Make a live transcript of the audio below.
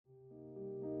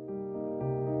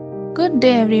Good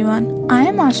day, everyone. I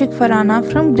am Ashik Farana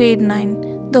from grade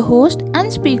 9, the host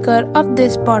and speaker of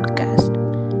this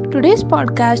podcast. Today's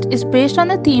podcast is based on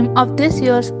the theme of this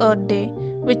year's Earth Day,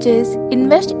 which is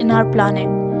Invest in Our Planet.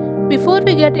 Before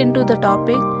we get into the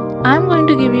topic, I am going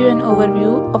to give you an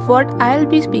overview of what I'll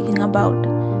be speaking about.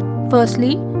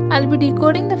 Firstly, I'll be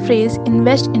decoding the phrase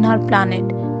invest in our planet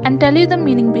and tell you the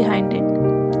meaning behind it.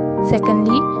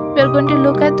 Secondly, we are going to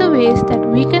look at the ways that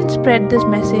we can spread this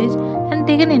message and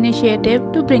take an initiative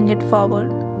to bring it forward.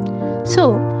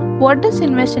 So, what does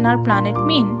invest in our planet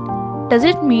mean? Does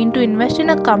it mean to invest in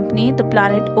a company the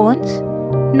planet owns?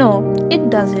 No, it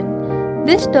doesn't.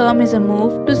 This term is a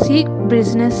move to seek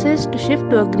businesses to shift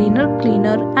to a greener,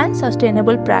 cleaner, and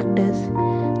sustainable practice.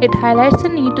 It highlights the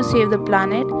need to save the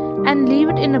planet and leave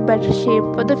it in a better shape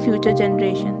for the future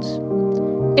generations.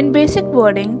 In basic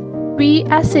wording, we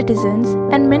as citizens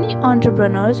and many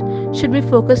entrepreneurs should be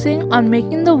focusing on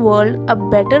making the world a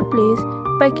better place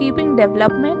by keeping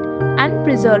development and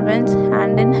preservance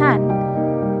hand in hand.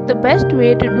 The best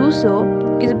way to do so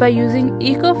is by using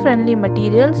eco friendly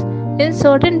materials in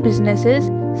certain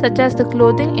businesses, such as the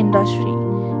clothing industry,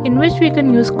 in which we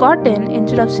can use cotton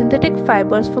instead of synthetic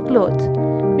fibers for clothes.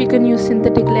 We can use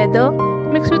synthetic leather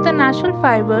mixed with a natural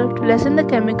fiber to lessen the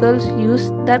chemicals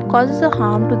used that causes a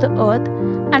harm to the earth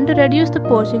and to reduce the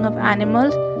poaching of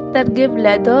animals that give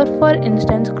leather, for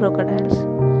instance crocodiles.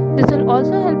 This will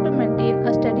also help to maintain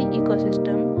a steady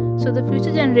ecosystem so the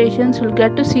future generations will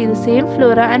get to see the same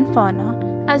flora and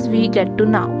fauna as we get to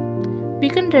now. We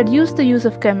can reduce the use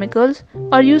of chemicals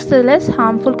or use the less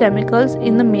harmful chemicals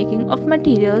in the making of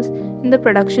materials in the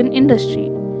production industry.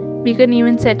 We can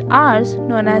even set hours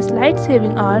known as light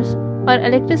saving hours or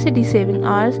electricity saving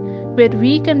hours where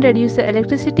we can reduce the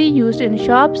electricity used in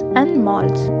shops and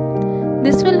malls.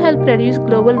 This will help reduce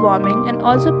global warming and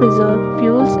also preserve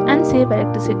fuels and save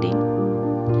electricity.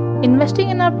 Investing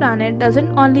in our planet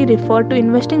doesn't only refer to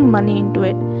investing money into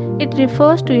it, it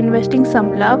refers to investing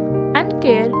some love and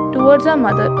care towards our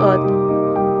Mother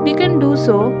Earth. We can do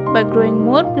so by growing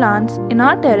more plants in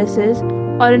our terraces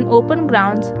or in open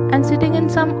grounds and sitting in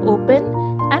some open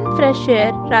and fresh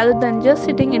air rather than just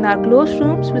sitting in our closed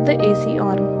rooms with the AC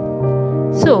on.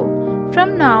 So,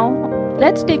 from now,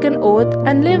 let's take an oath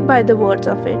and live by the words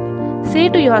of it. Say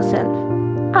to yourself,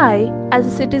 I, as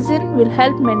a citizen, will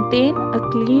help maintain a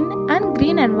clean and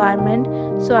green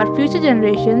environment so our future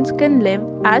generations can live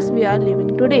as we are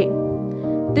living today.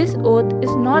 This oath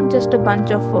is not just a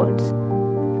bunch of words.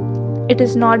 It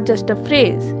is not just a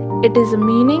phrase. It is a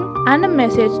meaning and a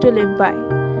message to live by,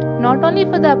 not only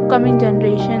for the upcoming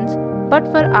generations but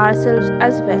for ourselves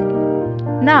as well.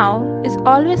 Now is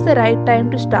always the right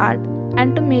time to start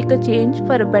and to make a change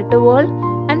for a better world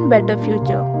and better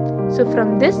future. So,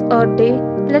 from this Earth Day,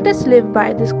 let us live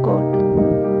by this quote.